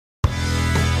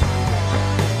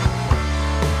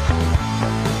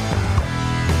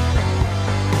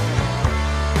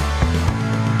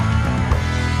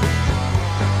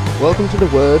Welcome to the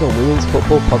Word on Women's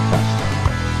Football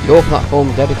Podcast, your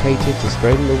platform dedicated to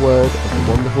spreading the word of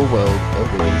the wonderful world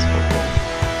of women's football.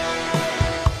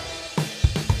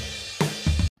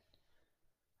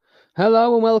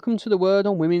 Hello and welcome to the Word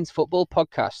on Women's Football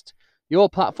Podcast, your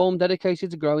platform dedicated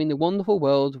to growing the wonderful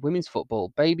world of women's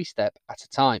football baby step at a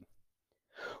time.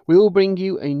 We will bring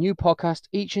you a new podcast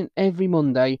each and every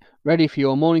Monday, ready for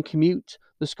your morning commute,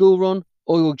 the school run,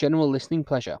 or your general listening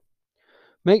pleasure.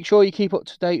 Make sure you keep up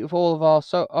to date with all of our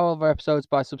episodes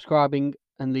by subscribing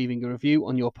and leaving a review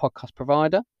on your podcast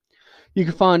provider. You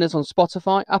can find us on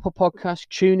Spotify, Apple Podcasts,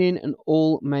 TuneIn, and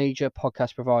all major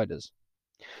podcast providers.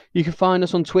 You can find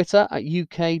us on Twitter at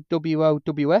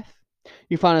UKWOWF.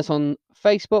 You can find us on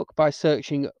Facebook by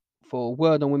searching for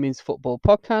Word on Women's Football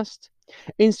Podcast,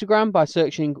 Instagram by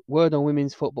searching Word on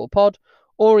Women's Football Pod,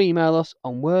 or email us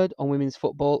on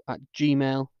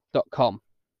wordonwomensfootball@gmail.com.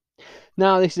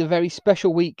 Now, this is a very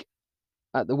special week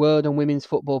at the Word on Women's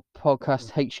Football Podcast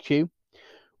HQ.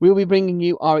 We'll be bringing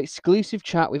you our exclusive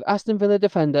chat with Aston Villa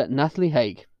defender Natalie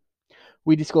Haig.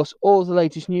 We discuss all the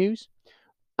latest news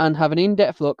and have an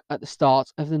in-depth look at the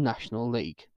start of the National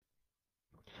League.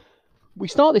 We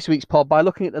start this week's pod by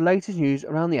looking at the latest news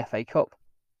around the FA Cup.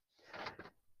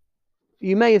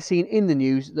 You may have seen in the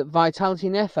news that Vitality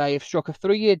and FA have struck a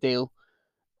 3-year deal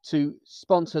to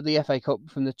sponsor the FA Cup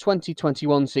from the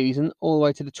 2021 season all the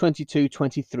way to the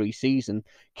 22-23 season.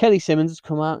 Kelly Simmons has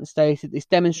come out and stated this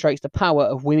demonstrates the power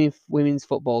of women's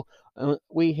football.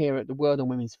 We here at the Word on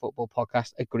Women's Football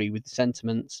Podcast agree with the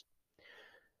sentiments.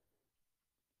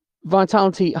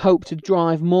 Vitality hope to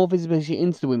drive more visibility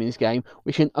into the women's game,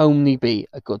 which can only be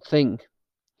a good thing.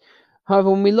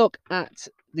 However, when we look at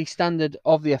the standard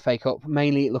of the FA Cup,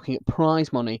 mainly looking at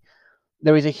prize money,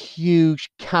 there is a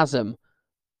huge chasm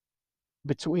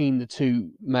between the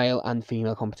two male and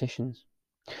female competitions.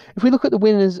 If we look at the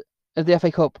winners of the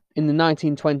FA Cup in the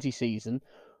 1920 season,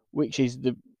 which is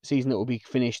the season that will be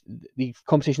finished, the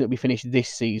competition that will be finished this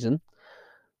season,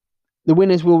 the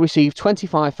winners will receive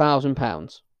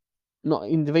 £25,000, not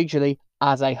individually,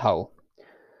 as a whole.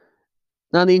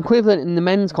 Now, the equivalent in the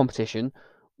men's competition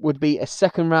would be a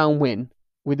second round win,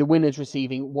 with the winners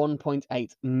receiving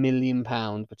 £1.8 million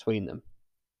between them.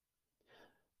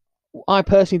 I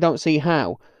personally don't see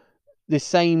how the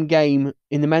same game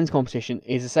in the men's competition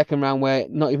is a second round where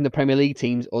not even the Premier League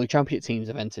teams or the Championship teams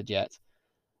have entered yet.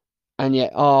 And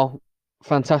yet our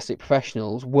fantastic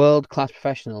professionals, world-class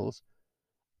professionals,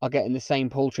 are getting the same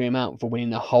paltry amount for winning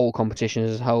the whole competition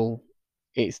as a whole.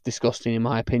 It's disgusting in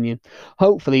my opinion.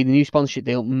 Hopefully the new sponsorship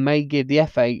deal may give the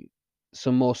FA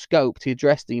some more scope to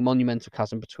address the monumental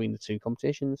chasm between the two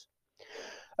competitions.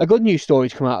 A good news story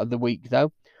to come out of the week,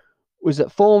 though, was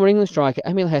that former England striker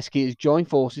Emile Heskey has joined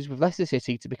forces with Leicester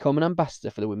City to become an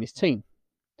ambassador for the women's team.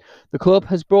 The club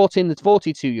has brought in the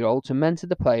 42-year-old to mentor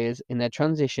the players in their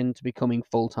transition to becoming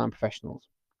full-time professionals.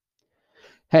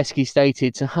 Heskey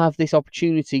stated to have this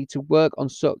opportunity to work on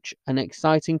such an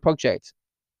exciting project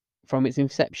from its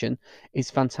inception is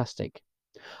fantastic.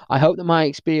 I hope that my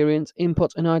experience,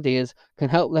 input and ideas can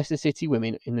help Leicester City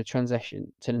women in the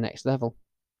transition to the next level.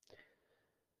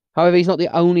 However, he's not the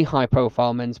only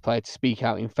high-profile men's player to speak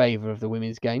out in favour of the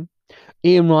women's game.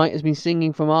 Ian Wright has been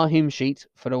singing from our hymn sheet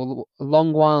for a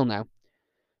long while now,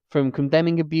 from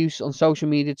condemning abuse on social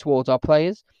media towards our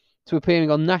players to appearing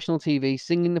on national TV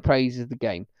singing the praises of the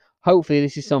game. Hopefully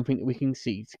this is something that we can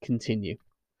see to continue.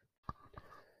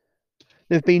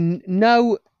 There have been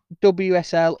no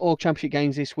WSL or Championship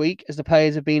games this week as the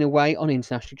players have been away on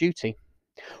international duty.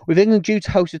 With England due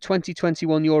to host the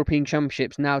 2021 European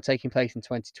Championships now taking place in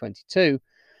 2022,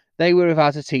 they were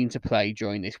without a team to play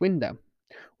during this window.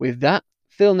 With that,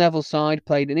 Phil Neville's side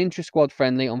played an intra-squad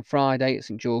friendly on Friday at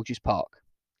St George's Park.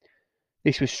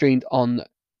 This was streamed on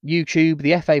YouTube,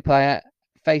 the FA Player,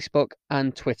 Facebook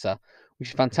and Twitter, which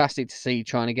is fantastic to see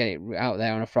trying to get it out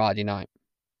there on a Friday night.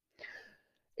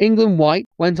 England White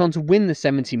went on to win the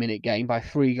 70-minute game by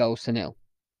 3-0. There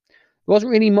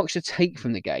wasn't really much to take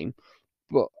from the game,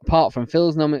 but apart from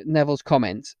Phil Neville's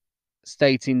comments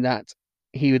stating that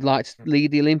he would like to lead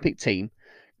the Olympic team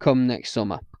come next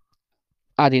summer,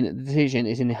 adding that the decision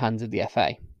is in the hands of the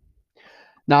FA.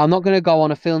 Now, I'm not going to go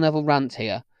on a Phil Neville rant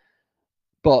here,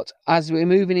 but as we're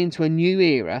moving into a new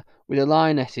era with the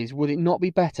Lionesses, would it not be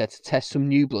better to test some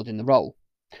new blood in the role?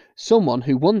 Someone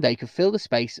who one day could fill the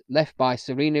space left by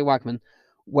Serena Wagman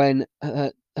when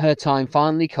her time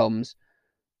finally comes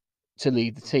to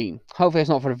lead the team. Hopefully it's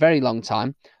not for a very long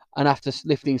time and after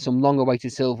lifting some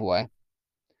long-awaited silverware,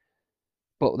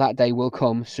 but that day will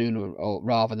come sooner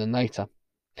rather than later.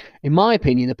 In my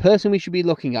opinion, the person we should be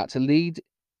looking at to lead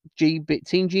Team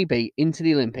GB into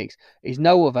the Olympics is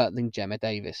no other than Gemma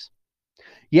Davis.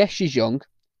 Yes, she's young.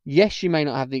 Yes, she may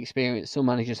not have the experience some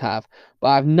managers have, but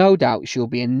I have no doubt she'll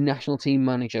be a national team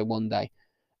manager one day,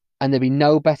 and there'll be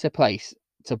no better place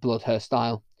to blood her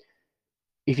style.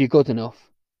 If you're good enough,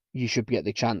 you should get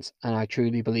the chance, and I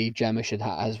truly believe Gemma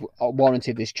has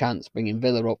warranted this chance, bringing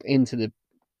Villa up into the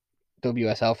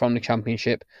WSL from the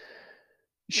Championship.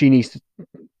 She needs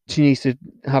to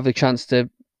have the chance to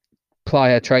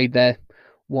ply her trade there.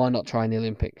 Why not try in the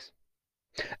Olympics?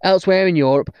 Elsewhere in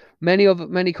Europe,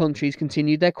 many countries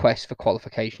continued their quest for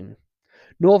qualification.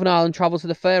 Northern Ireland travelled to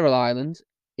the Faroe Islands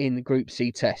in the Group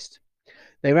C test.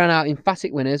 They ran out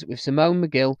emphatic winners, with Simone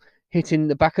McGill hitting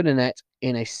the back of the net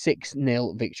in a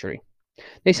 6-0 victory.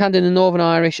 This handed the Northern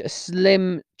Irish a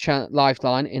slim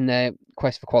lifeline in their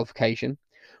quest for qualification,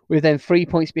 with them 3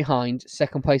 points behind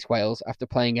second place Wales after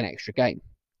playing an extra game.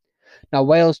 Now,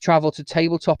 Wales travel to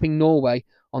table-topping Norway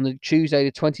on the Tuesday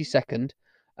the 22nd,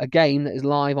 a game that is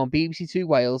live on BBC Two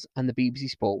Wales and the BBC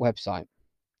Sport website.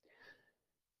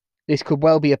 This could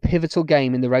well be a pivotal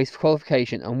game in the race for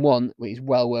qualification, and one which is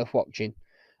well worth watching.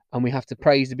 And we have to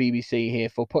praise the BBC here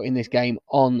for putting this game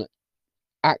on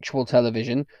actual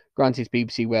television. Granted, it's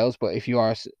BBC Wales, but if you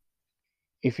are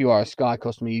a Sky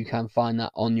customer, you can find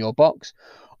that on your box,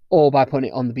 or by putting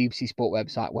it on the BBC Sport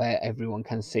website where everyone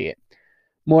can see it.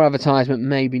 More advertisement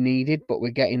may be needed, but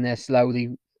we're getting there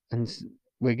slowly, and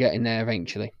we're getting there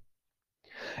eventually.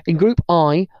 In Group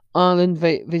I, Ireland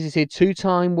visited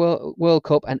 2-time World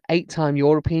Cup and 8-time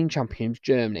European champions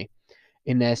Germany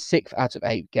in their 6th out of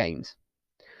 8 games.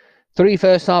 3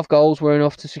 first-half goals were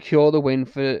enough to secure the win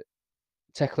for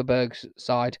Tecklenburg's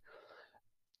side,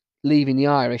 leaving the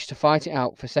Irish to fight it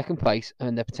out for second place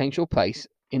and their potential place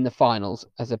in the finals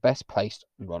as the best placed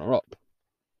runner-up.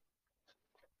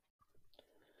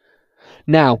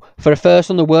 Now, for a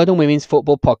first on the Word on Women's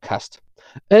Football podcast.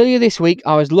 Earlier this week,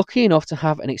 I was lucky enough to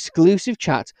have an exclusive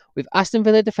chat with Aston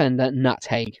Villa defender Nat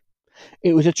Haig.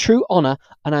 It was a true honour,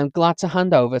 and I'm glad to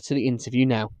hand over to the interview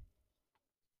now.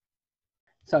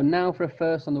 So now for a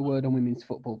first on the Word on Women's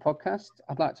Football podcast,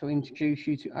 I'd like to introduce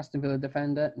you to Aston Villa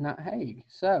defender Nat Haig.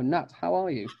 So, Nat, how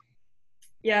are you?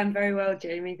 Yeah, I'm very well,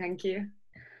 Jamie. Thank you.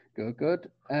 Good.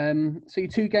 So you're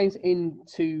 2 games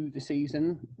into the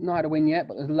season. Not had a win yet,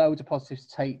 but there's loads of positives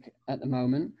to take at the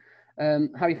moment.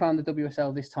 How you found the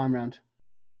WSL this time round?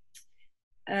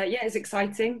 Yeah, it's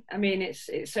exciting. I mean, it's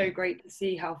so great to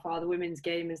see how far the women's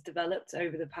game has developed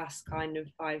over the past kind of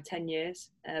 5-10 years.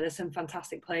 There's some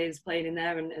fantastic players playing in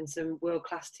there and some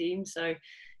world-class teams. So,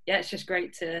 yeah, it's just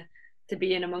great to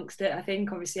be in amongst it. I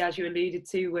think, obviously, as you alluded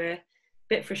to, we're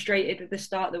bit frustrated with the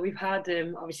start that we've had.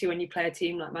 Obviously, when you play a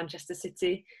team like Manchester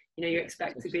City, you know you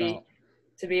expect to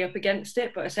be up against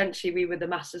it. But essentially, we were the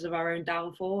masters of our own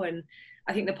downfall. And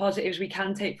I think the positives we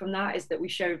can take from that is that we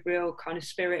showed real kind of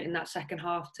spirit in that second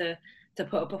half to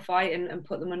put up a fight and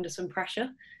put them under some pressure.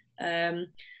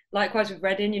 Likewise with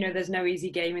Reading, you know, there's no easy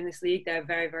game in this league. They're a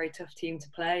very, very tough team to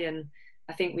play, and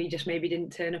I think we just maybe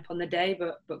didn't turn up on the day.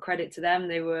 But credit to them,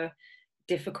 they were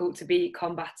difficult to beat,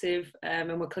 combative,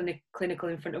 and were clinical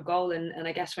in front of goal. And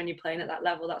I guess when you're playing at that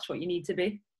level, that's what you need to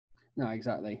be. No,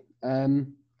 exactly. So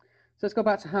let's go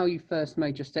back to how you first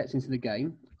made your steps into the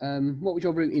game. What was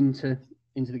your route into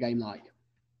the game like?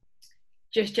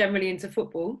 Just generally into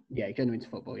football? Yeah, generally into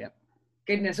football, yeah.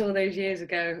 Goodness, all those years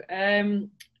ago.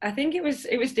 I think it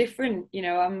was different. You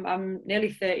know, I'm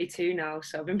nearly 32 now,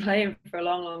 so I've been playing for a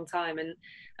long, long time. And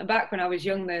back when I was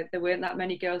young, there weren't that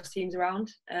many girls' teams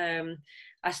around.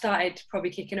 I started probably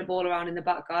kicking a ball around in the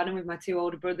back garden with my 2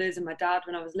 older brothers and my dad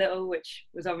when I was little, which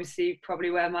was obviously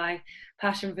probably where my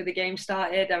passion for the game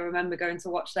started. I remember going to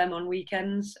watch them on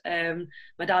weekends.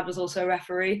 My dad was also a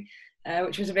referee,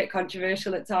 which was a bit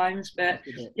controversial at times. But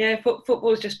yeah,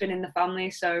 football's just been in the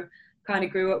family, so kind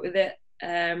of grew up with it.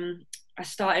 I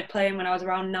started playing when I was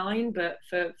around 9, but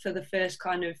for the first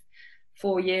kind of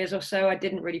 4 years or so, I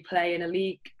didn't really play in a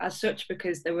league as such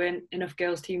because there weren't enough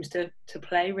girls teams to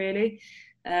play really.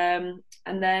 And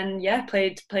then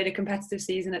played a competitive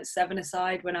season at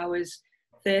 7-a-side when I was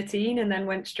 13, and then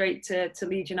went straight to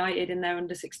Leeds United in their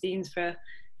under 16s for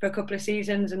a couple of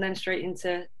seasons, and then straight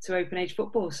into open age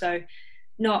football. So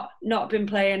not been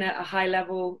playing at a high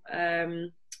level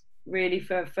really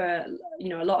for you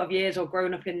know a lot of years, or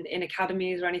grown up in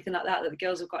academies or anything like that the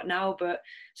girls have got now, but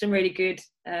some really good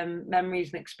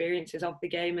memories and experiences of the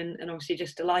game, and obviously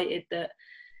just delighted that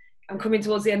I'm coming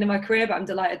towards the end of my career, but I'm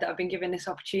delighted that I've been given this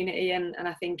opportunity, and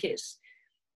I think it's,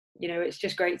 you know, it's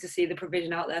just great to see the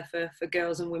provision out there for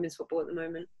girls and women's football at the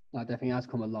moment. That definitely has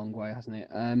come a long way, hasn't it?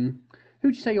 Who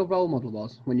would you say your role model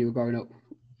was when you were growing up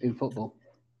in football?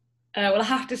 Well, I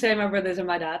have to say my brothers and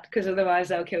my dad, because otherwise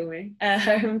they'll kill me.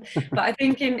 But I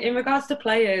think in regards to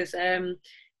players,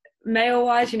 male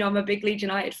wise, I'm a big Leeds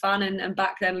United fan, and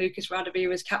back then Lucas Radebe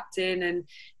was captain, and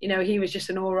he was just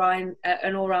an all round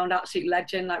absolute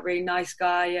legend, like really nice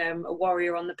guy, a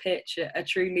warrior on the pitch, a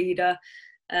true leader.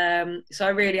 So I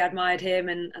really admired him,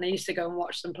 and I used to go and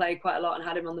watch them play quite a lot, and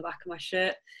had him on the back of my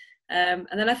shirt. And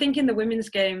then I think in the women's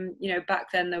game,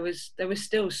 back then there was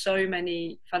still so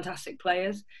many fantastic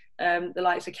players, the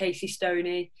likes of Casey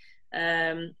Stoney.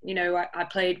 I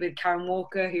played with Karen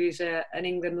Walker, who's an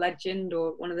England legend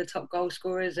or one of the top goal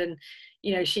scorers, and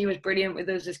she was brilliant with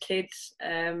us as kids.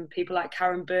 People like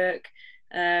Karen Burke,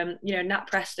 Nat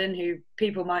Preston, who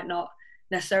people might not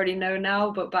necessarily know now,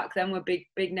 but back then were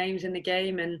big names in the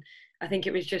game. And I think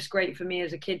it was just great for me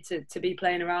as a kid to be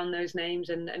playing around those names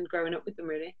and growing up with them,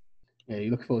 really. Yeah,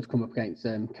 you looking forward to come up against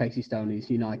Casey Stoney's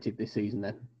United this season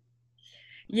then?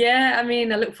 Yeah, I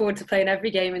mean, I look forward to playing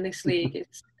every game in this league.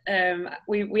 It's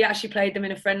we actually played them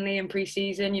in a friendly in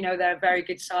pre-season. They're a very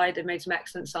good side. They've made some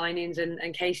excellent signings,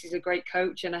 and Casey's a great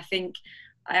coach. And I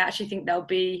actually think they'll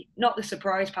be not the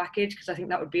surprise package, because I think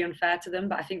that would be unfair to them,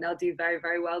 but I think they'll do very,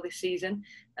 very well this season.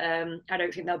 I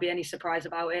don't think there'll be any surprise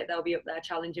about it. They'll be up there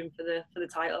challenging for the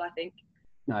title, I think.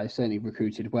 No, they've certainly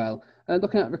recruited well.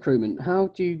 Looking at recruitment, how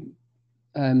do you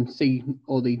see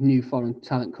all the new foreign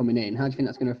talent coming in? How do you think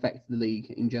that's going to affect the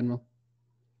league in general?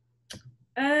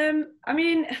 I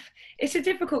mean, it's a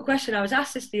difficult question. I was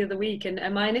asked this the other week,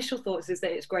 and my initial thoughts is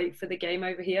that it's great for the game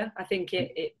over here. I think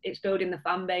it's building the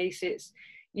fan base. It's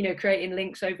creating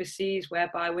links overseas,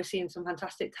 whereby we're seeing some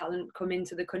fantastic talent come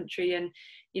into the country and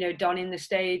donning the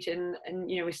stage, and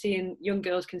we're seeing young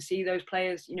girls can see those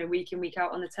players week in, week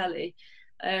out on the telly.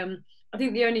 I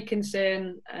think the only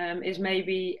concern is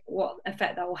maybe what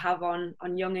effect that will have on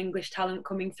young English talent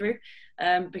coming through,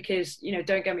 because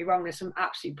don't get me wrong, there's some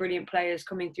absolutely brilliant players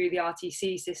coming through the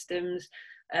RTC systems.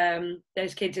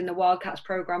 There's kids in the Wildcats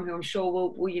program who I'm sure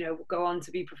will go on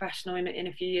to be professional in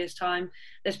a few years' time.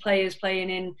 There's players playing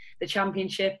in the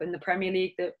Championship and the Premier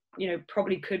League that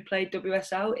probably could play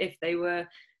WSL if they were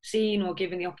seen or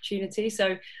given the opportunity.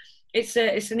 So it's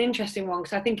an interesting one,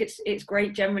 because I think it's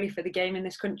great generally for the game in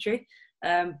this country,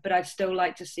 but I'd still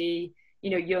like to see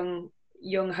young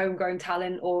homegrown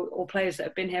talent or players that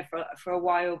have been here for a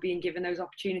while being given those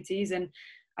opportunities. And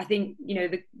I think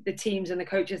the teams and the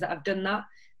coaches that have done that,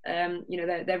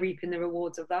 they're reaping the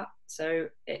rewards of that. So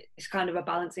it's kind of a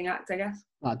balancing act, I guess.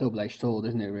 That double-edged sword,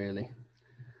 isn't it, really?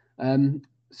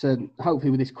 So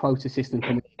hopefully with this quota system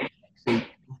coming next season,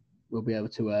 we'll be able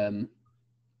to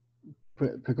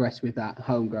progress with that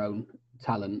homegrown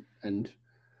talent and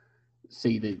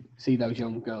see those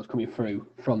young girls coming through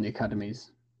from the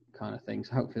academies, kind of thing.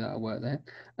 So hopefully that'll work there.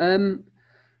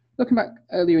 Looking back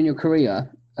earlier in your career,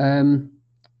 I'd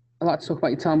like to talk about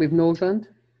your time with Nordsjælland,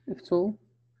 if at all.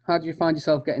 How did you find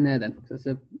yourself getting there then? Because it's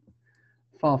a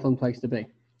far-flung place to be.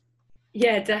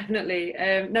 Yeah, definitely.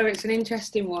 No, it's an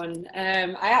interesting one.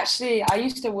 I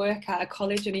used to work at a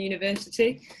college and a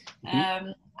university,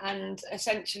 and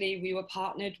essentially we were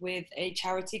partnered with a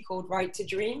charity called Right to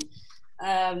Dream,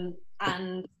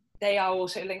 and they are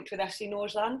also linked with FC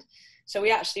Nordsjælland. So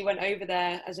we actually went over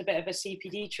there as a bit of a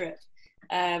CPD trip,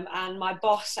 and my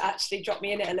boss actually dropped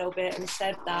me in it a little bit and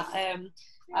said that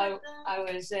I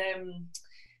was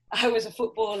a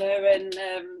footballer, and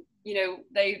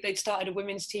they'd started a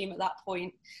women's team at that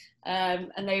point,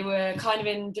 and they were kind of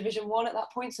in Division 1 at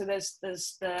that point. So there's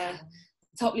the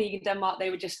top league in Denmark. They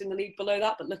were just in the league below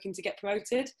that, but looking to get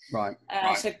promoted. Right.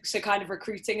 So kind of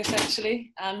recruiting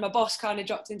essentially. And my boss kind of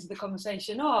dropped into the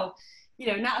conversation. Oh,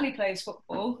 Natalie plays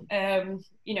football.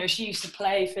 She used to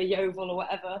play for Yeovil or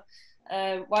whatever.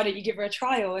 Why don't you give her a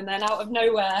trial? And then out of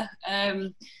nowhere,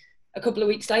 a couple of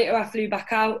weeks later, I flew back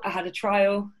out. I had a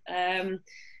trial, and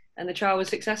the trial was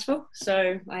successful.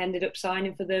 So I ended up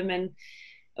signing for them. And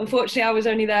unfortunately, I was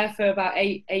only there for about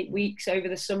eight weeks over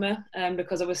the summer,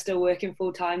 because I was still working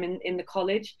full time in the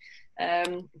college.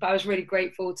 But I was really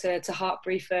grateful to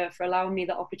Hartpury for allowing me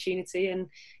that opportunity. And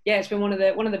yeah, it's been one of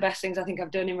the best things I think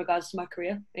I've done in regards to my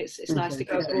career. It's nice to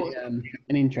go abroad.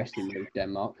 An interesting move,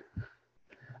 Denmark.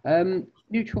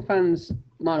 Neutral fans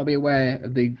might not be aware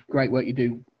of the great work you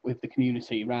do with the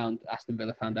community around Aston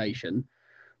Villa Foundation,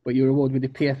 but you're awarded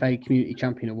with the PFA Community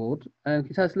Champion Award. Can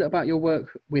you tell us a little about your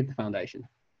work with the foundation?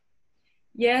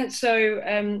 Yeah, so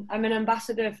I'm an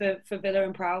ambassador for Villa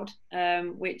and Proud,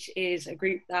 which is a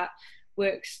group that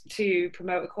works to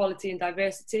promote equality and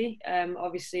diversity,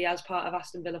 obviously as part of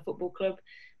Aston Villa Football Club,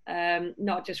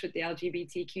 not just with the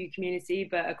LGBTQ community,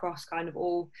 but across kind of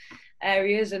all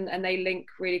areas, and they link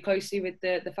really closely with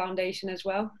the foundation as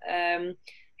well,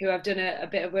 who I've done a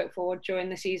bit of work for during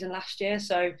the season last year.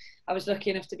 So I was lucky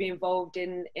enough to be involved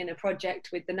in a project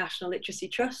with the National Literacy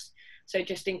Trust. So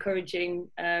just encouraging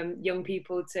young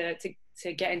people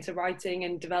to get into writing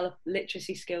and develop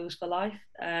literacy skills for life,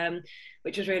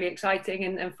 which was really exciting.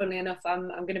 And funnily enough, I'm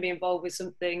going to be involved with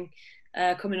something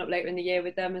coming up later in the year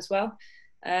with them as well.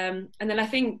 And then I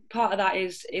think part of that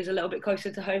is a little bit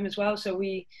closer to home as well. So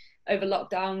over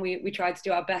lockdown, we tried to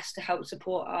do our best to help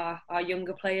support our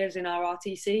younger players in our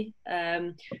RTC,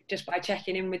 just by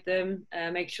checking in with them,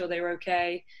 making sure they were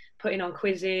okay, putting on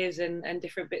quizzes and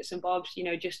different bits and bobs,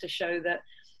 just to show that,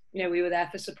 we were there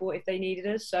for support if they needed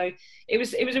us. So it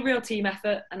was a real team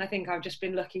effort, and I think I've just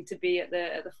been lucky to be at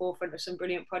the forefront of some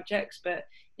brilliant projects. But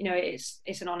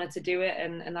it's an honour to do it,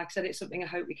 and like I said, it's something I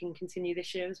hope we can continue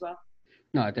this year as well.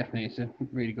 No, definitely, it's a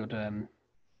really good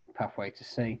pathway to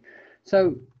see.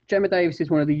 So Gemma Davies is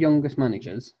one of the youngest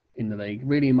managers in the league.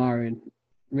 Really admire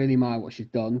what she's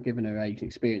done, given her age and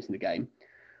experience in the game.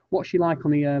 What's she like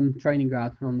on the training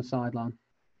ground and on the sideline?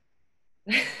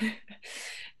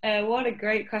 What a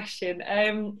great question.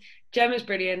 Gemma's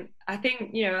brilliant. I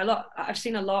think I've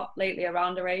seen a lot lately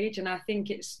around her age, and I think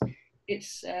it's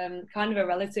kind of a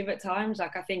relative at times.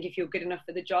 Like, I think if you're good enough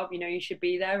for the job, you should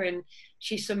be there. And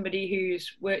she's somebody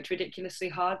who's worked ridiculously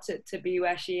hard to be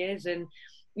where she is. And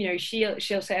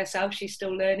she'll say herself she's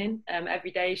still learning.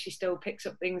 Every day she still picks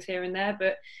up things here and there,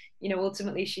 but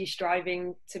ultimately she's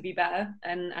striving to be better,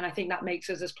 and I think that makes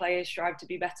us as players strive to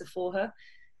be better for her.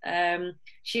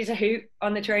 She's a hoot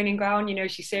on the training ground.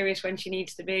 She's serious when she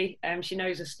needs to be. She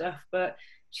knows her stuff, but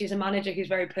she's a manager who's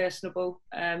very personable,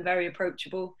 very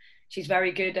approachable. She's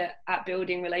very good at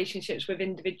building relationships with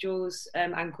individuals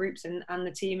and groups and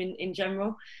the team in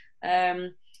general.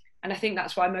 And I think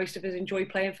that's why most of us enjoy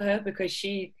playing for her, because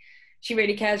she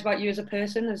really cares about you as a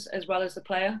person as well as the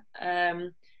player.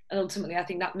 And ultimately, I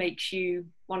think that makes you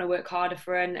want to work harder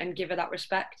for her and give her that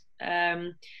respect.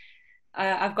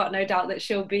 I've got no doubt that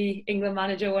she'll be England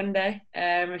manager one day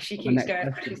if she keeps going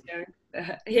where she's going.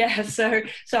 Yeah, so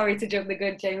sorry to jump the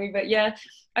gun, Jamie, but yeah,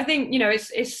 I think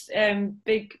it's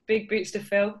big boots to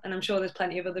fill, and I'm sure there's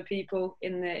plenty of other people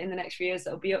in the next few years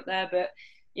that'll be up there. But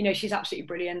she's absolutely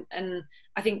brilliant, and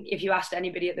I think if you asked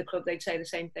anybody at the club, they'd say the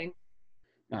same thing.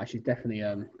 No, she's definitely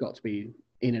got to be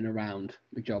in and around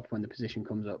the job when the position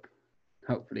comes up.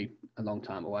 Hopefully, a long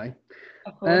time away.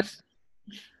 Of course.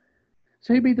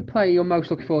 So who'd be the player you're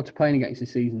most looking forward to playing against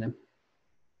this season then?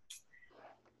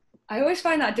 I always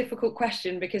find that a difficult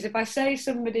question, because if I say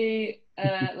somebody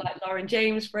like Lauren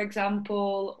James, for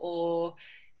example, or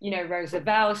Rosa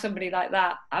Bell, somebody like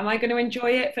that, am I going to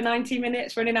enjoy it for 90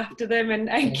 minutes running after them and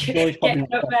getting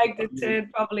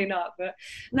nutmegged? Probably not. But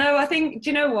no, I think, do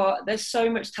you know what? There's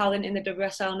so much talent in the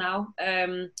WSL now.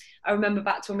 I remember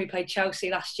back to when we played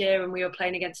Chelsea last year and we were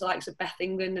playing against the likes of Beth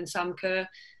England and Sam Kerr.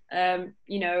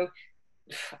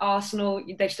 Arsenal,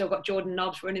 they've still got Jordan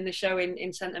Nobbs running the show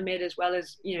in centre mid, as well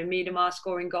as Miedemar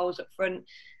scoring goals up front.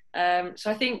 So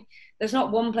I think there's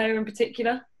not one player in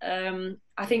particular.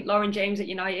 I think Lauren James at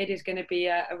United is going to be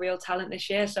a real talent this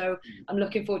year, so I'm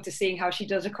looking forward to seeing how she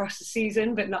does across the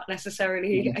season, but not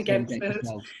necessarily against us.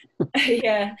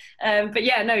 Yeah, but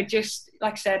yeah, no, just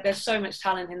like I said, there's so much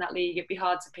talent in that league. It'd be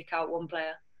hard to pick out one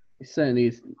player. It certainly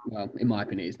is. Well, in my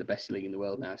opinion, it is the best league in the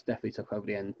world now. It's definitely took over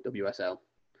the NWSL,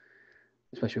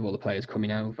 especially with all the players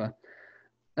coming over.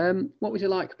 What was it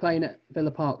like playing at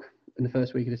Villa Park in the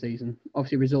first week of the season?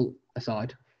 Obviously, result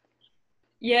aside.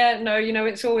 Yeah, no,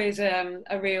 it's always a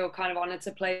real kind of honour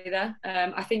to play there.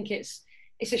 I think it's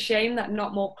a shame that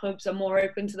not more clubs are more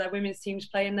open to their women's teams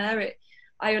playing there.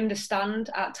 I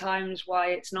understand at times why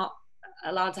it's not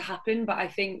allowed to happen, but I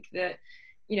think that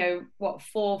 4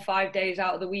 or 5 days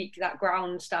out of the week that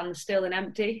ground stands still and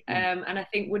empty. And I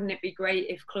think, wouldn't it be great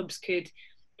if clubs could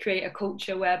create a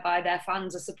culture whereby their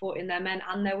fans are supporting their men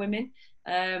and their women?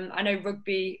 I know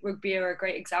rugby are a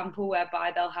great example,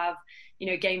 whereby they'll have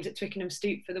games at Twickenham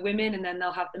Stoop for the women, and then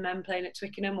they'll have the men playing at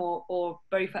Twickenham or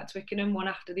both at Twickenham, one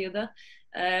after the other.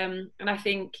 And I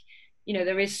think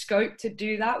there is scope to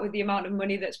do that with the amount of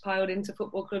money that's piled into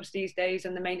football clubs these days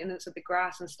and the maintenance of the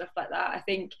grass and stuff like that. I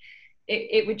think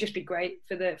it would just be great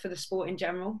for the sport in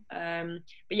general. But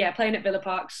yeah, playing at Villa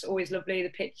Park's always lovely. The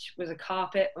pitch was a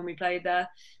carpet when we played there.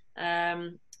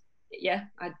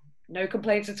 No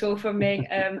complaints at all from me.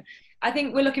 I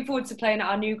think we're looking forward to playing at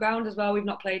our new ground as well. We've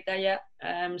not played there yet,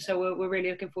 so we're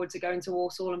really looking forward to going to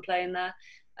Walsall and playing there.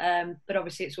 But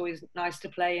obviously, it's always nice to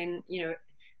play in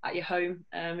at your home,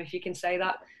 if you can say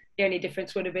that. The only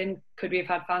difference would have been, could we have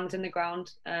had fans in the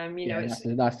ground?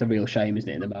 That's the real shame, isn't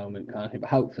it, at the moment, kind of thing. But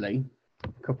hopefully,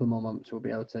 a couple of more months we'll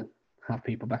be able to have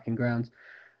people back in grounds.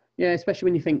 Yeah, especially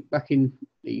when you think back in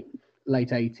the late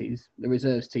 80s, the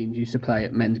reserves teams used to play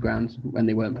at men's grounds when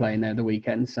they weren't playing there the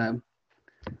weekend. So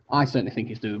I certainly think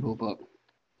it's doable, but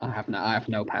I have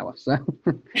no power. So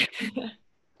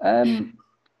finally,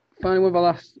 one of our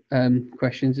last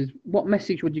questions is: what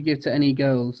message would you give to any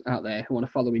girls out there who want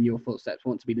to follow in your footsteps,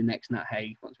 want to be the next Nat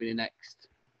Hague, want to be the next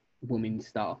women's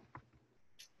star?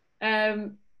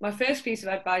 My first piece of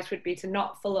advice would be to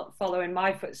not follow in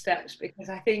my footsteps, because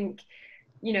I think,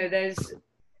 you know, there's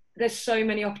so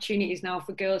many opportunities now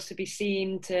for girls to be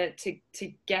seen, to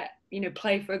get, you know,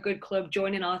 play for a good club,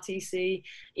 join an RTC,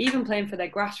 even playing for their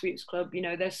grassroots club. You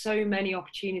know, there's so many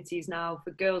opportunities now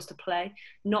for girls to play,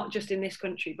 not just in this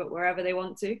country, but wherever they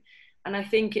want to. And I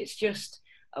think it's just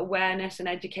awareness and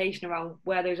education around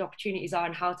where those opportunities are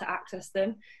and how to access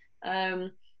them.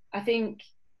 I think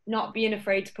not being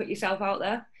afraid to put yourself out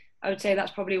there. I would say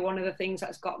that's probably one of the things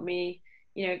that's got me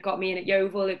in at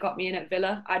Yeovil, it got me in at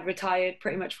Villa. I'd retired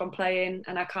pretty much from playing,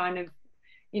 and I kind of,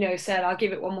 you know, said I'll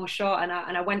give it one more shot, and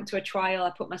I went to a trial. I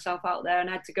put myself out there and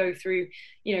I had to go through,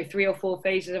 you know, 3 or 4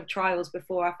 phases of trials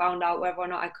before I found out whether or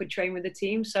not I could train with the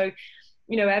team. So,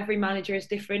 you know, every manager is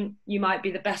different. You might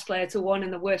be the best player to one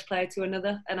and the worst player to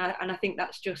another, and I think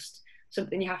that's just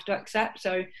something you have to accept.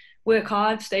 So work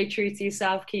hard, stay true to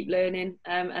yourself, keep learning,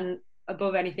 and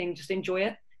above anything, just enjoy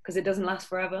it, because it doesn't last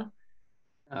forever.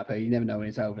 But you never know when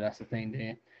it's over. That's the thing, do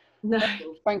you? No.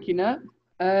 Thank you, Nat.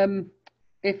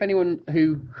 If anyone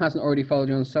who hasn't already followed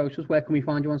you on socials, where can we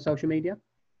find you on social media?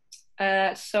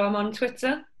 So I'm on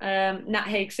Twitter,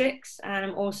 NatHague6, and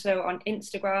I'm also on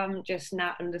Instagram, just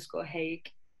Nat_Hague.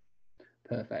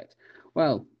 Perfect.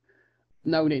 Well,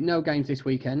 no games this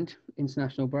weekend.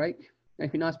 International break.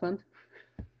 Anything nice planned?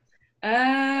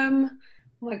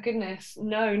 My goodness,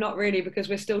 no, not really, because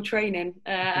we're still training,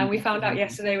 and we found out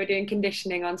yesterday we're doing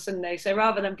conditioning on Sunday. So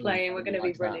rather than playing, we're going to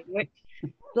be running. Which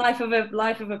life of a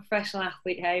professional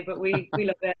athlete, hey? But we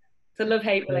love it. It's a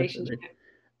love-hate relationship.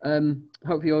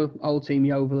 Hope your old team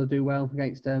Yeovil will do well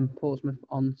against Portsmouth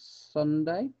on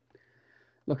Sunday.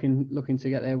 Looking to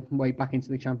get their way back into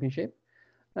the Championship.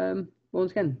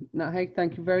 Once again, Nat Hague,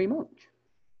 thank you very much.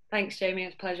 Thanks, Jamie.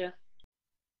 It's a pleasure.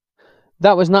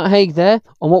 That was Nat Hague there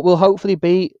on what will hopefully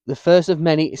be the first of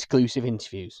many exclusive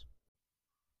interviews.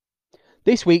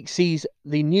 This week sees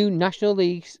the new National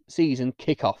League season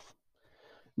kick off.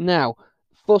 Now,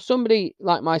 for somebody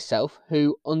like myself,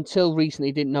 who until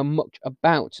recently didn't know much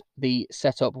about the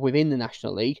setup within the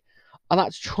National League, I'd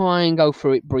like to try and go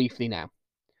through it briefly now.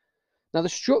 Now, the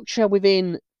structure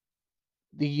within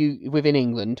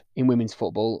England in women's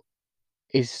football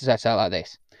is set out like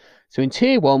this. So in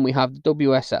Tier 1, we have the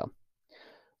WSL.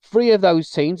 3 of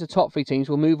those teams, the top 3 teams,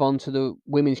 will move on to the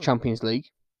Women's Champions League,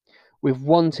 with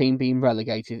 1 team being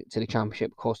relegated to the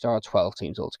Championship. Of course, there are 12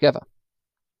 teams altogether.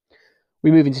 We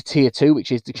move into Tier 2,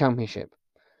 which is the Championship.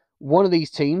 One of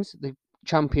these teams, the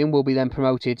champion, will be then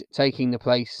promoted, taking the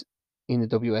place in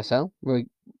the WSL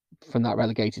from that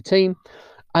relegated team,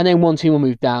 and then 1 team will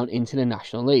move down into the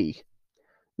National League.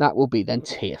 That will be then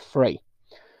Tier 3.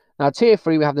 Now, Tier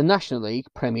 3, we have the National League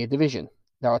Premier Division.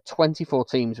 There are 24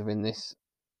 teams within this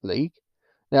league.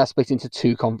 They are split into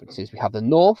 2 conferences. We have the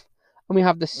North and we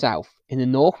have the South. In the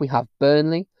North, we have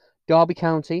Burnley, Derby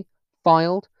County,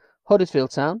 Fylde,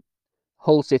 Huddersfield Town,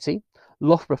 Hull City,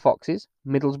 Loughborough Foxes,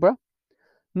 Middlesbrough,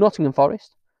 Nottingham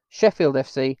Forest, Sheffield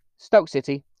FC, Stoke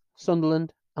City,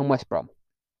 Sunderland and West Brom.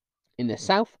 In the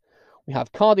South, we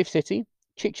have Cardiff City,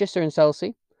 Chichester and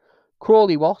Chelsea,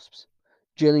 Crawley Wasps,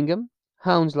 Gillingham,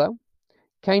 Hounslow,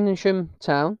 Keynsham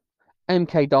Town,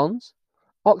 MK Dons,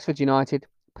 Oxford United,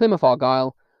 Plymouth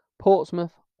Argyle,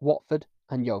 Portsmouth, Watford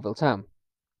and Yeovil Town.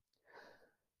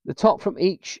 The top from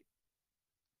each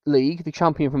league, the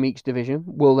champion from each division,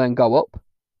 will then go up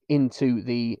into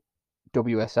the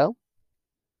WSL.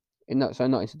 Not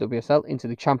into WSL, into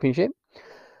the Championship.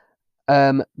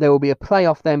 There will be a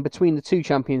playoff then between the 2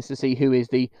 champions to see who is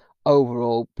the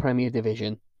overall Premier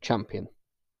Division champion.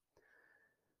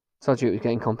 Told you it was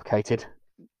getting complicated.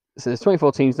 So there's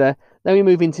 24 teams there. Then we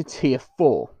move into Tier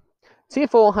 4. Tier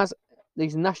 4 has,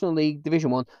 these National League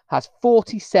Division 1 has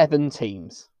 47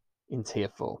 teams in Tier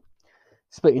 4,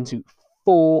 split into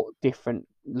 4 different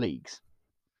leagues,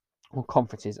 or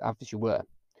conferences, as you were.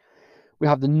 We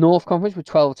have the North Conference with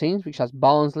 12 teams, which has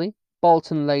Barnsley,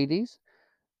 Bolton Ladies,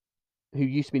 who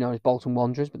used to be known as Bolton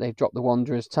Wanderers, but they've dropped the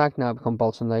Wanderers tag, now become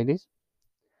Bolton Ladies.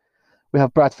 We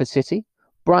have Bradford City,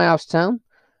 Brighouse Town,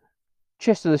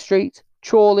 Chester the Street,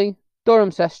 Chorley,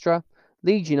 Durham Sestra,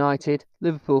 Leeds United,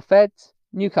 Liverpool Feds,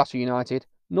 Newcastle United,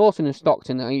 Norton and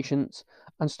Stockton Ancients,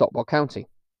 and Stockport County.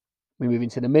 We move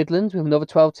into the Midlands with another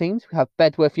 12 teams. We have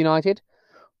Bedworth United,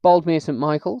 Boldmere St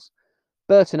Michael's,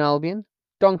 Burton Albion,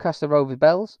 Doncaster Rovers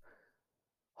Bells,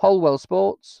 Holwell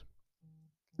Sports,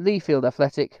 Leafield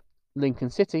Athletic, Lincoln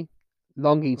City,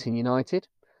 Long Eaton United,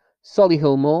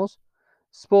 Solihull Moors,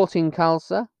 Sporting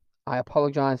Khalsa, I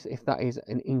apologise if that is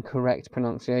an incorrect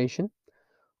pronunciation,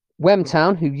 Wem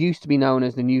Town, who used to be known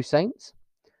as the New Saints,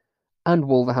 and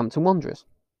Wolverhampton Wanderers.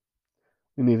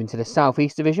 We move into the South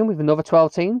East Division with another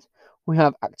 12 teams. We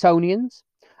have Actonians,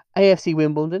 AFC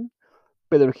Wimbledon,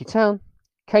 Billericay Town,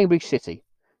 Cambridge City,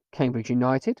 Cambridge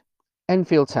United,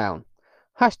 Enfield Town,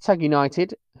 Hashtag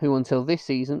United, who until this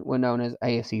season were known as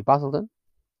AFC Basildon,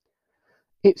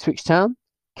 Ipswich Town,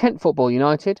 Kent Football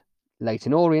United,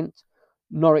 Leyton Orient,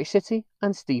 Norwich City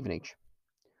and Stevenage.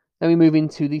 Then we move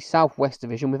into the South West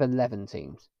Division with 11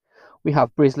 teams. We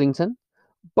have Brislington,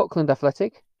 Buckland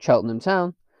Athletic, Cheltenham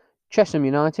Town, Chesham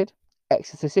United,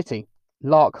 Exeter City,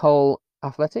 Larkhall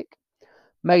Athletic,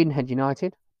 Maidenhead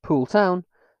United, Poole Town,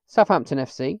 Southampton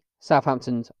FC,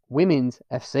 Southampton's Women's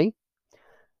FC,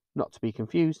 not to be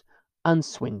confused, and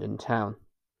Swindon Town.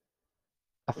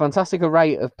 A fantastic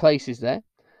array of places there,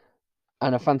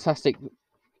 and a fantastic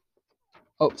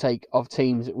uptake of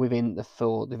teams within the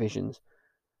 4 divisions,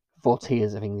 4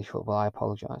 tiers of English football. I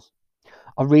apologise.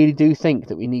 I really do think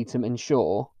that we need to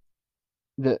ensure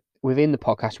that within the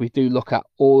podcast we do look at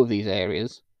all of these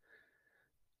areas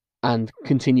and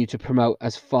continue to promote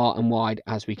as far and wide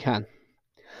as we can.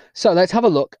 So let's have a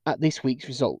look at this week's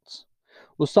results.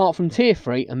 We'll start from tier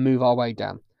 3 and move our way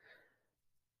down.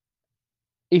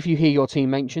 If you hear your team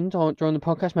mentioned during the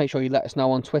podcast, make sure you let us know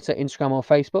on Twitter, Instagram or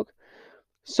Facebook.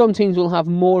 Some teams will have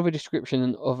more of a description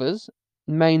than others,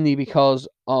 mainly because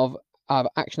of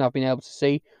action I've been able to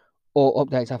see or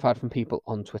updates I've had from people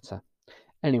on Twitter.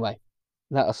 Anyway,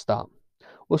 let us start.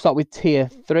 We'll start with tier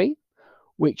 3,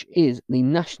 which is the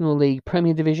National League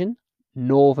Premier Division,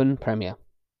 Northern Premier.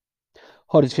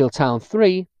 Huddersfield Town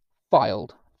 3,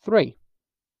 Fylde 3.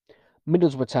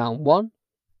 Middlesbrough Town 1.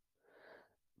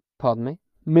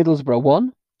 Middlesbrough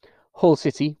 1. Hull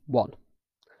City 1.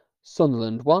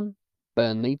 Sunderland 1.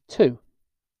 Burnley 2.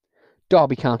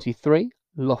 Derby County 3.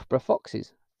 Loughborough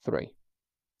Foxes 3.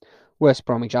 West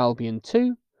Bromwich Albion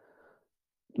 2.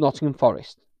 Nottingham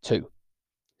Forest 2.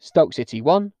 Stoke City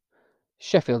 1.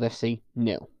 Sheffield FC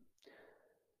 0.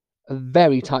 A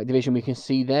very tight division we can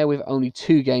see there, with only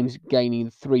 2 games gaining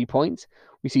 3 points.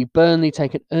 We see Burnley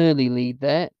take an early lead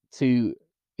there in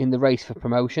the race for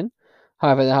promotion.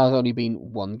 However, there has only been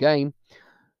 1 game.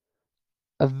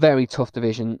 A very tough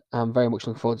division. I'm very much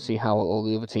looking forward to see how all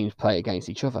the other teams play against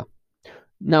each other.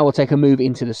 Now we'll take a move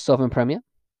into the Southern Premier.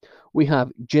 We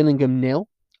have Gillingham 0,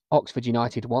 Oxford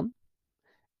United 1,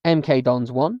 MK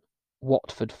Dons 1,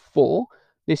 Watford 4.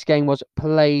 This game was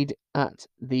played at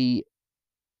the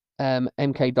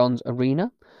MK Dons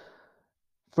Arena.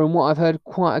 From what I've heard,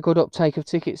 quite a good uptake of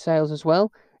ticket sales as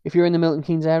well. If you're in the Milton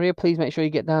Keynes area, please make sure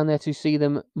you get down there to see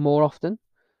them more often.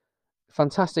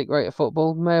 Fantastic rate of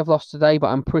football. May have lost today, but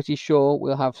I'm pretty sure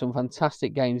we'll have some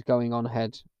fantastic games going on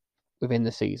ahead within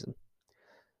the season.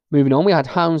 Moving on, we had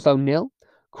Hounslow 0,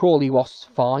 Crawley Wasps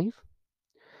 5,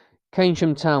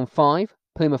 Keynsham Town 5,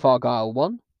 Plymouth Argyle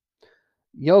 1,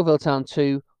 Yeovil Town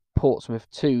 2, Portsmouth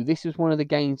 2. This was one of the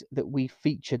games that we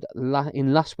featured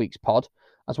in last week's pod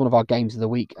as one of our games of the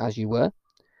week, as you were.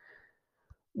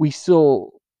 We saw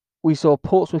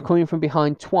Portsmouth coming from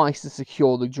behind twice to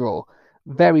secure the draw.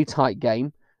 Very tight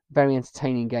game, very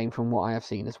entertaining game from what I have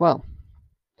seen as well.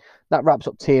 That wraps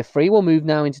up tier 3. We'll move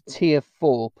now into tier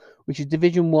 4, which is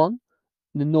Division 1,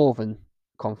 the Northern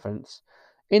Conference.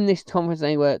 In this conference,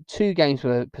 2 games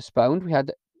were postponed. We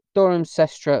had Durham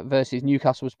Sestra versus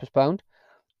Newcastle was postponed,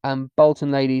 and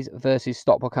Bolton Ladies versus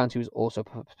Stockport County was also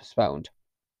postponed.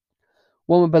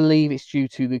 One would believe it's due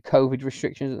to the COVID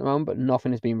restrictions at the moment, but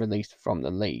nothing has been released from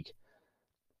the league.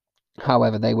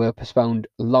 However, they were postponed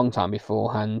a long time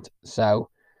beforehand, so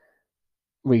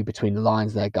read between the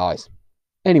lines there, guys.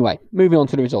 Anyway, moving on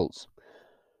to the results.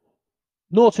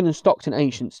 Norton and Stockton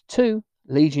Ancients 2,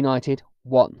 Leeds United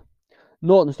 1.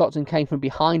 Norton and Stockton came from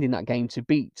behind in that game to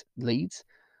beat Leeds,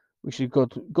 which is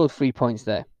good 3 points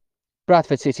there.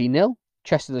 Bradford City 0,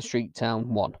 Chester Street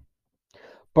Town 1.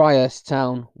 Briarhurst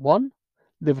Town 1,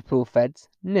 Liverpool Feds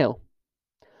 0.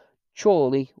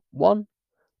 Chorley 1,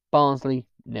 Barnsley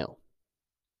 0.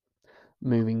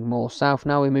 Moving more south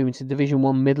now, we're moving to Division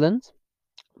 1 Midlands.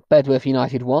 Bedworth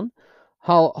United 1,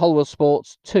 Holwell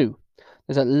Sports 2.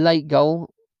 There's a late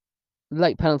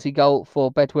penalty goal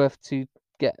for Bedworth to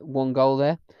get 1 goal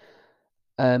there.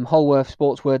 Holworth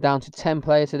Sports were down to 10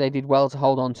 players, so they did well to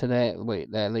hold on to their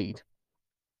lead.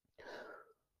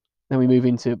 Then we move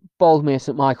into Boldmere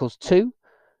St Michael's 2,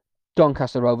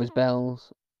 Doncaster Rovers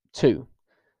Bells 2.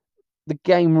 the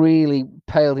game really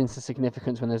paled into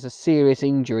significance when there's a serious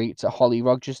injury to Holly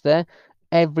Rogers there.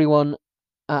 Everyone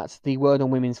at the Word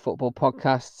on Women's Football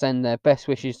podcast send their best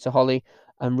wishes to Holly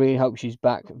and really hope she's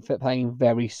back for playing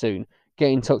very soon.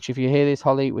 Get in touch if you hear this,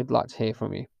 Holly. We'd like to hear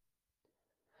from you.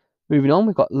 Moving on,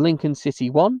 we've got Lincoln City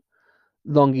 1,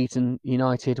 Long Eaton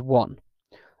United 1.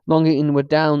 Long Eaton were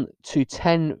down to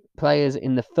 10 players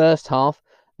in the first half,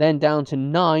 then down to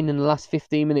 9 in the last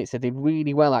 15 minutes. They did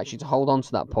really well, actually, to hold on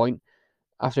to that point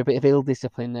after a bit of ill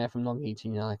discipline there from Long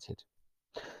Eaton United.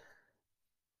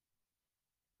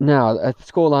 Now, a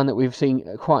scoreline that we've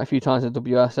seen quite a few times at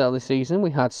WSL this season. We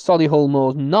had Solihull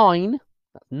Moors 9,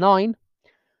 that's 9,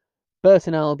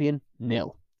 Burton Albion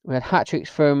 0. We had hat-tricks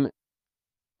from,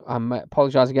 I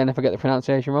apologise again if I get the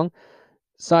pronunciation wrong,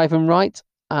 Sivan Wright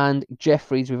and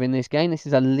Jeffries within this game. This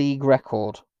is a league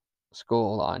record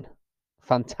scoreline.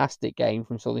 Fantastic game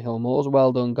from Solihull Moors.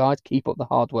 Well done, guys. Keep up the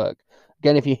hard work.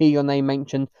 Again, if you hear your name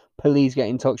mentioned, please get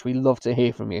in touch. We love to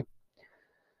hear from you.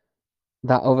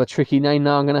 That other tricky name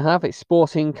now I'm going to have, it's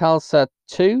Sporting Khalsa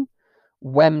 2,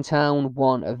 Wem Town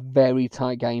 1, a very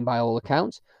tight game by all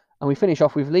accounts. And we finish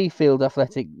off with Leafield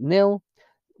Athletic 0,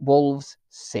 Wolves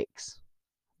 6.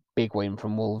 Big win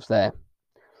from Wolves there.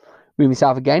 Moving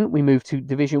south again, we move to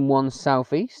Division 1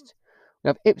 South East. We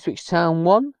have Ipswich Town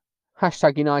 1,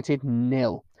 United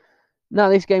 0. Now,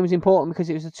 this game was important because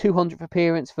it was the 200th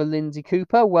appearance for Lindsay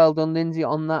Cooper. Well done, Lindsay,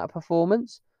 on that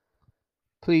performance.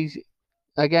 Please,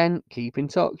 again, keep in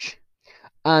touch.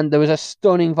 And there was a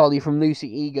stunning volley from Lucy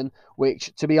Egan,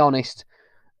 which, to be honest,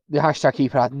 the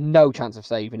keeper had no chance of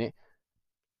saving it.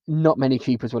 Not many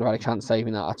keepers would have had a chance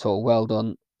saving that at all. Well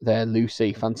done there,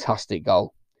 Lucy. Fantastic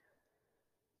goal.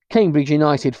 Cambridge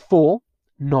United 4,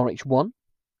 Norwich 1.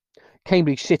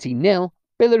 Cambridge City 0,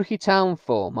 Billericay Town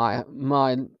 4.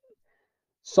 My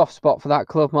soft spot for that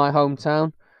club, my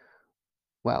hometown.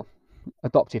 Well,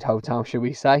 adopted hometown, should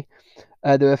we say.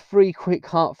 There were 3 quick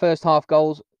first half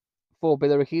goals for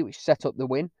Billericay, which set up the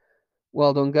win.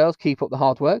 Well done, girls. Keep up the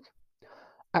hard work.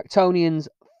 Actonians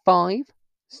 5,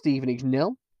 Stevenage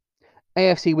 0.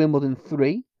 AFC Wimbledon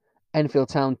 3, Enfield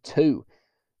Town 2.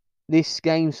 This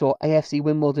game saw AFC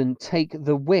Wimbledon take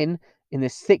the win in the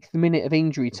 6th minute of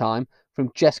injury time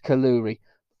from Jessica Lurie.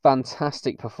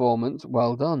 Fantastic performance.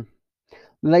 Well done.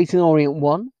 Leyton Orient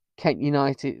 1,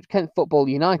 Kent Football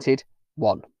United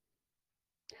 1.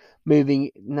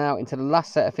 Moving now into the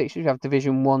last set of fixtures, we have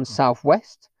Division 1 South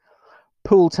West.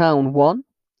 Poole Town 1,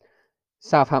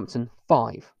 Southampton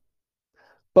 5.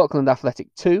 Buckland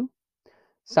Athletic 2,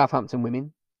 Southampton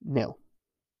Women 0.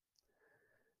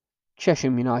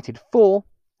 Chesham United 4,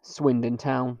 Swindon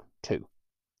Town 2.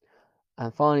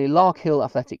 And finally, Larkhill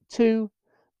Athletic 2,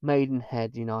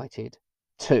 Maidenhead United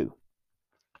 2.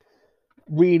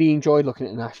 Really enjoyed looking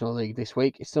at the National League this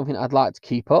week. It's something I'd like to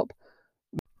keep up.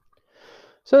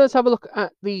 So let's have a look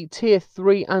at the Tier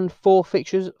 3 and 4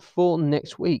 fixtures for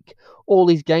next week. All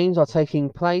these games are taking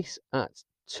place at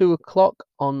 2 o'clock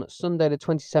on Sunday the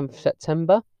 27th of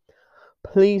September.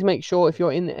 Please make sure if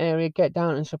you're in the area, get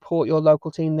down and support your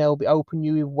local team. They'll be opening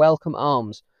you with welcome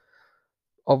arms.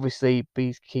 Obviously,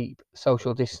 please keep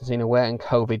social distancing aware and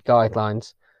COVID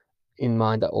guidelines in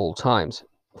mind at all times.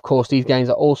 Of course, these games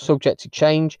are all subject to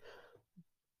change,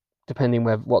 depending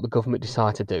on what the government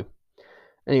decide to do.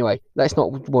 Anyway, let's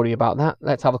not worry about that.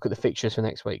 Let's have a look at the fixtures for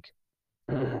next week.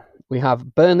 We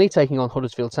have Burnley taking on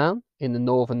Huddersfield Town in the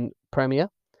Northern Premier.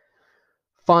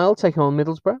 Fylde taking on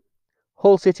Middlesbrough.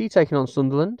 Hull City taking on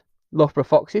Sunderland. Loughborough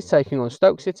Foxes taking on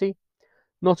Stoke City.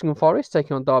 Nottingham Forest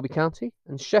taking on Derby County.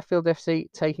 And Sheffield FC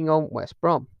taking on West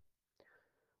Brom.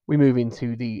 We move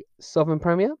into the Southern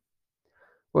Premier,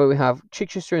 where we have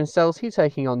Chichester and Selsey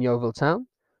taking on Yeovil Town.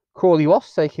 Crawley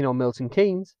Wasps taking on Milton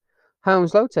Keynes.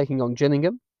 Hounslow taking on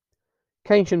Gillingham.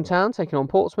 Keynsham Town taking on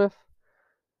Portsmouth.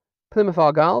 Plymouth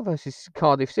Argyle versus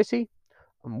Cardiff City.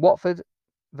 And Watford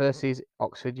versus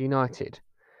Oxford United.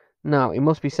 Now, it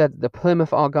must be said that the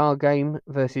Plymouth Argyle game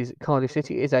versus Cardiff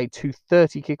City is a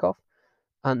 2:30 kickoff,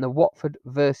 and the Watford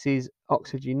versus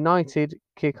Oxford United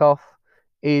kickoff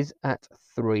is at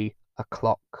 3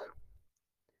 o'clock.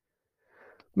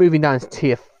 Moving down to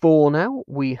Tier 4 now,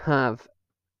 we have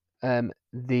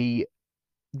the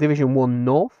Division 1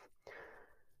 North.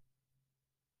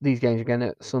 These games again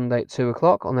at Sunday at 2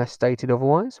 o'clock, unless stated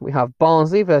otherwise. We have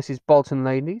Barnsley versus Bolton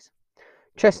Ladies.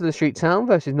 Chester Street Town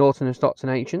versus Norton and Stockton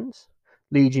Ancients.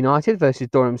 Leeds United versus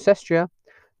Durham Sestria.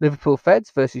 Liverpool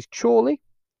Feds versus Chorley.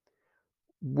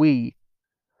 We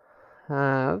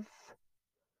have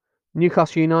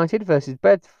Newcastle United versus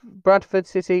Bradford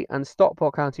City, and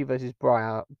Stockport County versus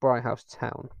Briarhouse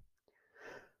Town.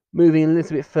 Moving a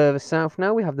little bit further south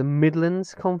now, we have the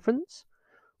Midlands Conference,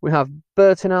 We have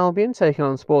Burton Albion taking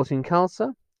on Sporting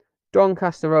Calcer,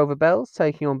 Doncaster Rover Bells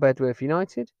taking on Bedworth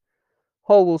United,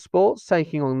 Holwell Sports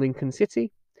taking on Lincoln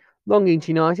City, Longings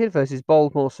United versus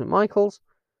Boldmore St Michael's.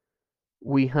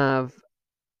 We have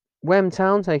Wem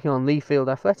Town taking on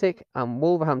Leafield Athletic, and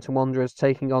Wolverhampton Wanderers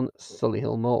taking on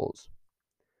Solihull Moors.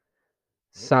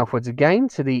 Southwards again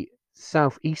to the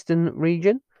southeastern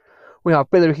region, we have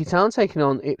Billericay Town taking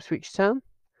on Ipswich Town,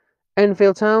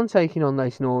 Enfield Town taking on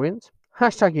Leyton Orient,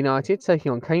 Hashtag United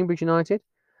taking on Cambridge United,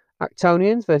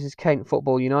 Actonians versus Kent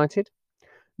Football United,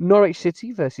 Norwich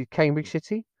City versus Cambridge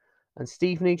City, and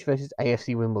Stevenage versus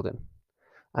AFC Wimbledon.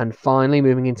 And finally,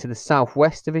 moving into the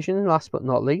Southwest Division, last but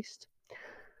not least,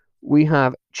 we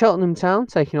have Cheltenham Town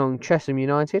taking on Chesham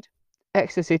United,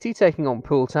 Exeter City taking on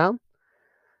Poole Town,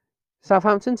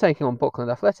 Southampton taking on Buckland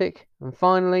Athletic, and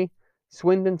finally,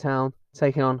 Swindon Town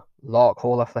taking on Lark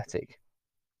Hall Athletic.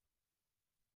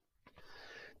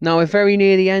 Now, we're very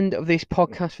near the end of this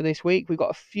podcast for this week. We've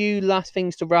got a few last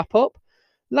things to wrap up.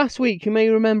 Last week, you may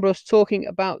remember us talking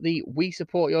about the We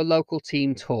Support Your Local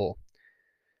Team tour.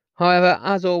 However,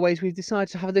 as always, we've decided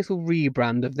to have a little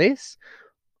rebrand of this,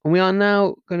 and we are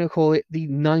now going to call it the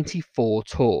 94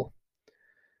 Tour.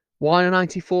 Why the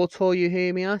 94 Tour, you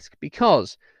hear me ask?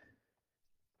 Because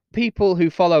people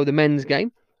who follow the men's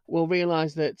game will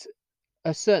realise that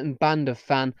a certain band of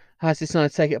fan has decided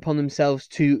to take it upon themselves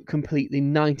to complete the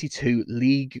 92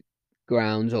 league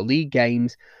grounds or league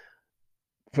games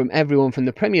from everyone from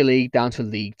the Premier League down to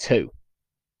League 2.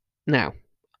 Now,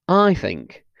 I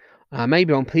think,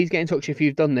 maybe on, please get in touch if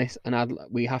you've done this, and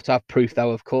we have to have proof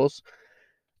though, of course.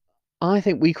 I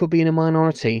think we could be in a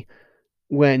minority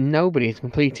where nobody has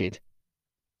completed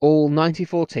all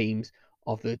 94 teams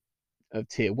of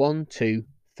Tier 1, 2,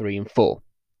 3 and 4.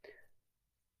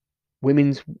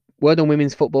 Word on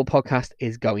Women's Football podcast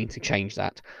is going to change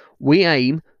that. We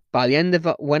aim, by the end of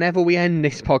whenever we end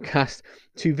this podcast,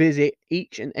 to visit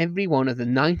each and every one of the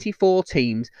 94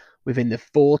 teams within the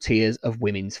 4 tiers of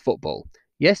women's football.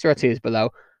 Yes, there are tiers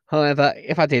below. However,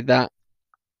 if I did that,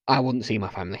 I wouldn't see my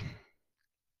family.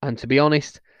 And to be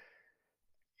honest,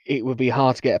 it would be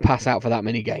hard to get a pass out for that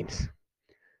many games.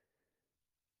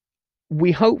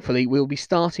 We hopefully will be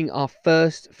starting our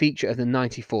first feature of the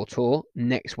 94 Tour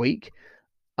next week.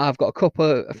 I've got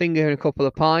a finger in a couple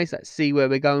of pies. Let's see where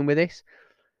we're going with this.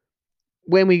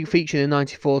 When we feature the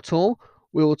 94 Tour,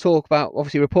 we will talk about,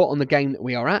 obviously, report on the game that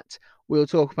we are at. We'll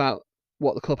talk about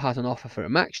what the club has on offer for a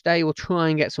match day. We'll try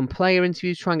and get some player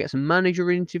interviews, try and get some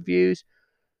manager interviews,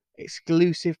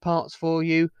 exclusive parts for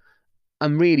you,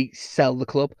 and really sell the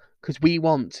club, because we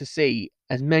want to see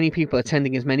as many people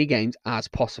attending as many games as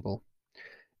possible.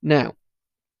 Now,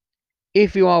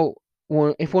 if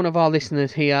one of our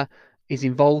listeners here is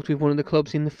involved with one of the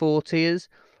clubs in the 4 tiers,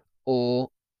 or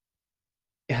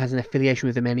it has an affiliation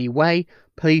with them anyway,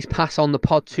 please pass on the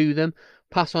pod to them,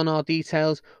 pass on our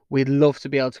details. We'd love to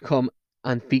be able to come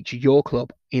and feature your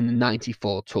club in the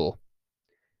 94 Tour.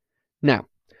 Now,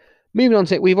 moving on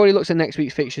to it, we've already looked at next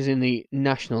week's fixtures in the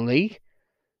National League,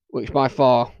 which by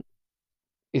far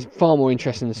is far more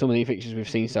interesting than some of the fixtures we've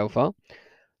seen so far.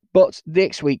 But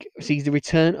next week sees the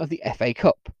return of the FA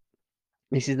Cup.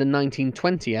 This is the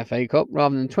 1920 FA Cup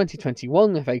rather than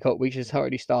 2021 FA Cup, which has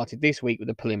already started this week with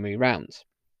the preliminary rounds.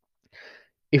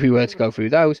 If we were to go through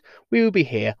those, we will be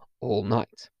here all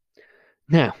night.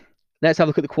 Now, let's have a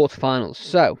look at the quarterfinals.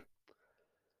 So,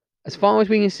 as far as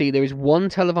we can see, there is one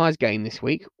televised game this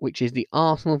week, which is the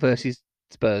Arsenal versus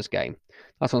Spurs game.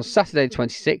 That's on Saturday the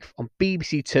 26th on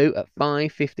BBC 2 at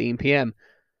 5:15 p.m.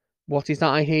 What is that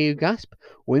I hear you gasp?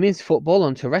 Women's football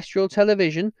on terrestrial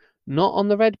television, not on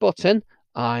the red button.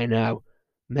 I know.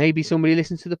 Maybe somebody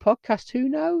listens to the podcast, who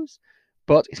knows?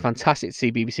 But it's fantastic to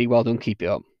see BBC. Well done, keep it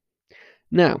up.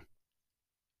 Now,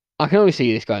 I can only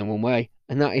see this going one way,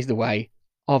 and that is the way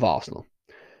of Arsenal.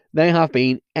 They have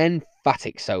been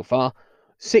emphatic so far.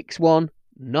 6-1,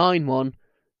 9-1.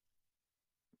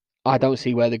 I don't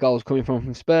see where the goal's coming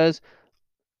from Spurs.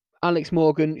 Alex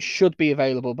Morgan should be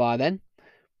available by then.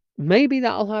 Maybe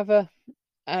that'll have a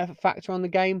factor on the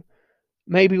game.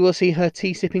 Maybe we'll see her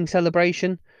tea-sipping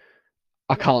celebration.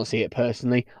 I can't see it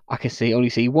personally. I can only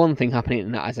see one thing happening,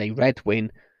 and that is a red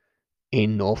win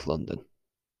in North London.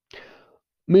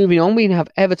 Moving on, we have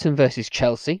Everton versus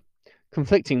Chelsea.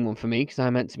 Conflicting one for me because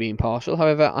I'm meant to be impartial.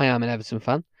 However, I am an Everton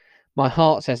fan. My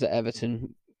heart says that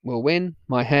Everton will win.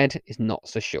 My head is not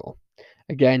so sure.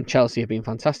 Again, Chelsea have been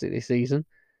fantastic this season.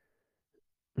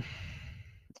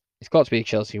 It's got to be a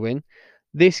Chelsea win.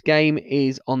 This game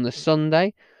is on the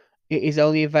Sunday. It is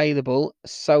only available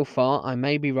so far, I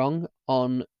may be wrong,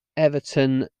 on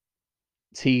Everton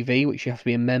TV, which you have to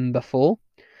be a member for.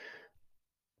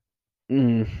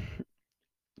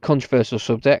 controversial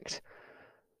subject.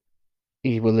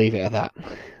 We'll leave it at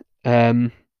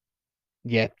that.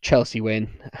 Yeah, Chelsea win.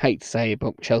 I hate to say it,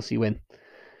 but Chelsea win.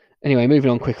 Anyway, moving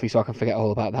on quickly so I can forget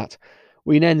all about that.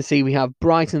 We then see we have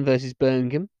Brighton versus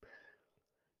Birmingham.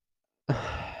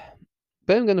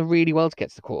 Birmingham are really well to get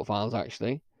to the quarterfinals,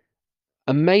 actually.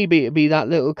 And maybe it'd be that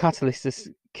little catalyst to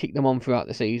keep them on throughout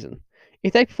the season.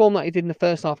 If they perform like they did in the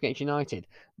first half against United,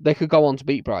 they could go on to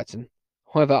beat Brighton.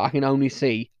 However, I can only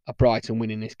see a Brighton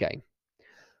winning this game.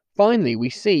 Finally, we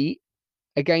see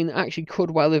a game that actually could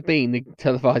well have been the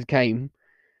televised game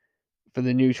for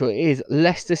the neutral. It is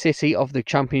Leicester City of the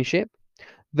Championship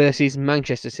versus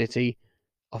Manchester City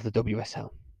of the WSL.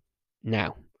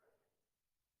 Now,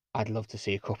 I'd love to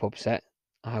see a cup upset.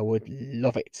 I would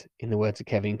love it, in the words of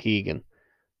Kevin Keegan.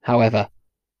 However,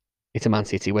 it's a Man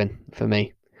City win for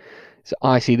me. So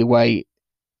I see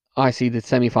the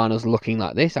semi-finals looking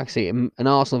like this. I see an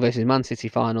Arsenal versus Man City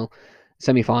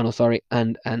semi-final,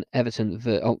 and an Everton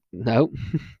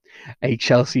a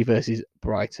Chelsea versus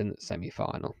Brighton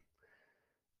semi-final.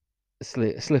 A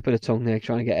slip of the tongue there,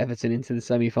 trying to get Everton into the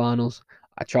semi-finals.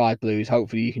 I tried, Blues.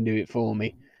 Hopefully you can do it for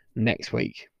me next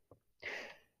week.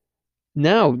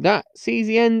 Now, that sees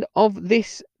the end of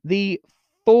this, the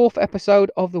 4th episode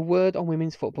of the Word on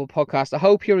Women's Football podcast. I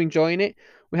hope you're enjoying it.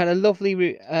 We had a lovely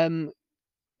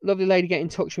lady get in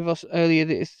touch with us earlier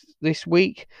this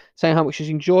week, saying how much she's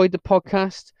enjoyed the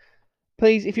podcast.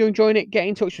 Please, if you're enjoying it, get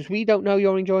in touch with us. We don't know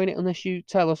you're enjoying it unless you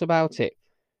tell us about it.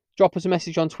 Drop us a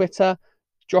message on Twitter,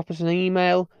 drop us an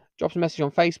email, drop us a message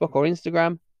on Facebook or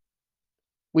Instagram.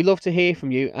 We love to hear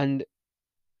from you, and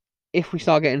if we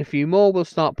start getting a few more, we'll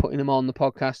start putting them on the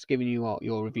podcast, giving you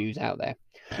your reviews out there.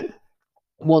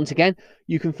 Once again,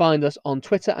 you can find us on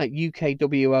Twitter at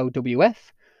UKWOWF.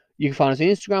 You can find us on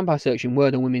Instagram by searching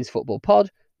Word on Women's Football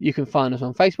Pod. You can find us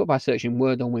on Facebook by searching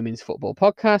Word on Women's Football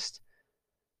Podcast.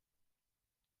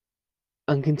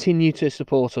 And continue to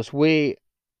support us. We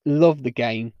love the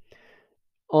game.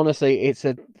 Honestly, it's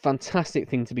a fantastic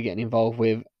thing to be getting involved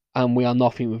with, and we are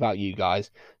nothing without you guys.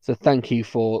 So thank you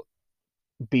for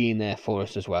being there for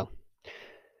us as well.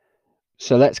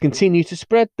 So let's continue to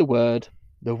spread the word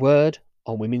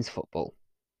on women's football.